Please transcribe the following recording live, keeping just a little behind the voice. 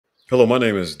Hello, my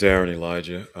name is Darren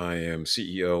Elijah. I am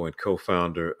CEO and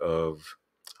co-founder of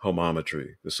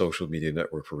Ometry, the social media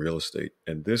network for real estate.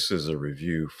 And this is a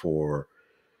review for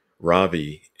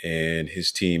Ravi and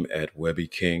his team at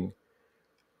WebyKing.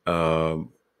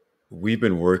 Um, we've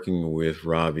been working with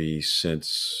Ravi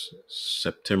since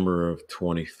September of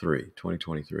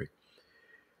 2023.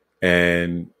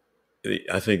 And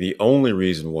I think the only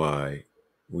reason why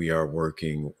we are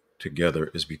working together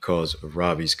is because of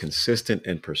Ravi's consistent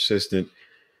and persistent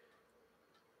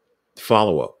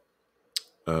follow-up.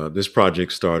 This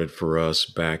project started for us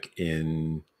back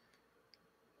in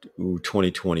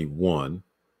 2021,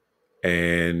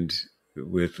 and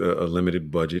with a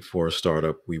limited budget for a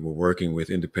startup, we were working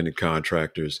with independent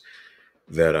contractors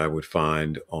that I would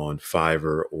find on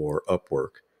Fiverr or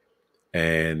Upwork.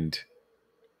 And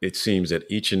it seems that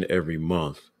each and every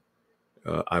month,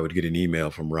 I would get an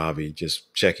email from Ravi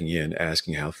just checking in,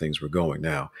 asking how things were going.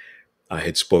 Now, I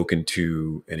had spoken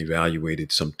to and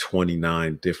evaluated some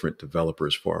 29 different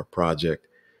developers for our project.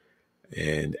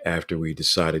 And after we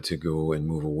decided to go and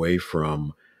move away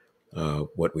from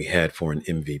what we had for an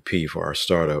MVP for our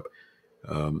startup,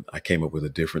 I came up with a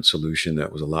different solution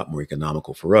that was a lot more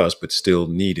economical for us, but still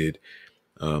needed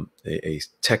a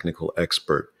technical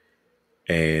expert.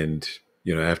 And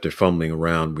after fumbling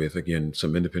around with again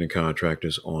some independent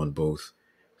contractors on both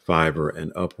Fiverr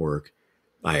and Upwork,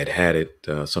 I had it.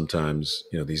 Sometimes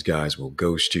these guys will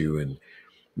ghost you and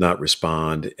not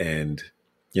respond and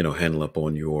handle up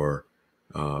on your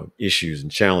issues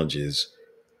and challenges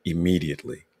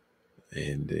immediately.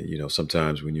 And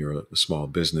sometimes when you're a small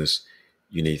business,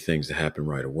 you need things to happen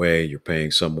right away. You're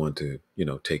paying someone to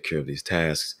take care of these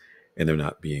tasks, and they're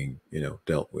not being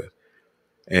dealt with.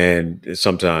 And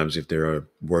sometimes if they're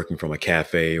working from a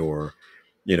cafe or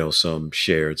some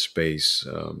shared space,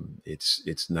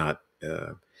 it's not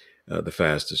the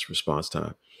fastest response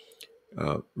time.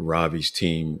 Ravi's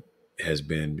team has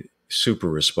been super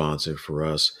responsive for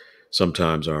us.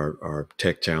 Sometimes our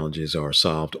tech challenges are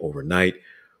solved overnight,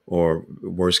 or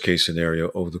worst case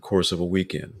scenario, over the course of a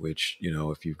weekend, which,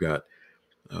 if you've got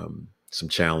some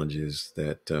challenges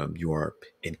that you are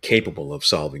incapable of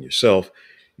solving yourself,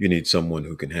 you need someone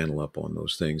who can handle up on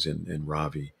those things. And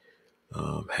Ravi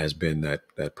has been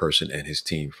that person and his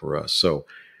team for us. So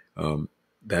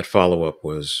that follow up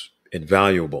was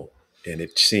invaluable and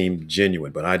it seemed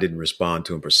genuine, but I didn't respond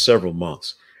to him for several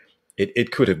months.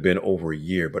 It could have been over a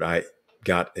year, but I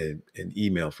got an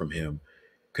email from him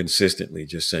consistently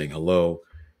just saying hello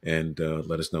and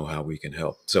let us know how we can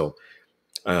help. So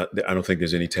I don't think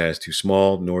there's any task too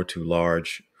small nor too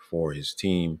large for his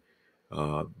team.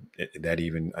 Uh, that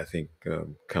even, I think,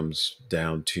 comes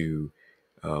down to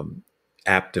um,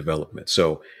 app development.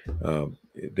 So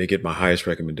they get my highest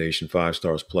recommendation, 5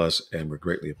 stars plus, and we're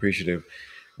greatly appreciative.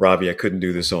 Robbie, I couldn't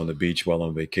do this on the beach while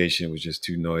on vacation. It was just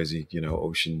too noisy,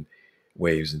 ocean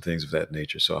waves and things of that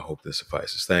nature. So I hope this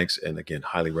suffices. Thanks. And again,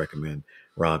 highly recommend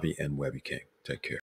Robbie and WebyKing. Take care.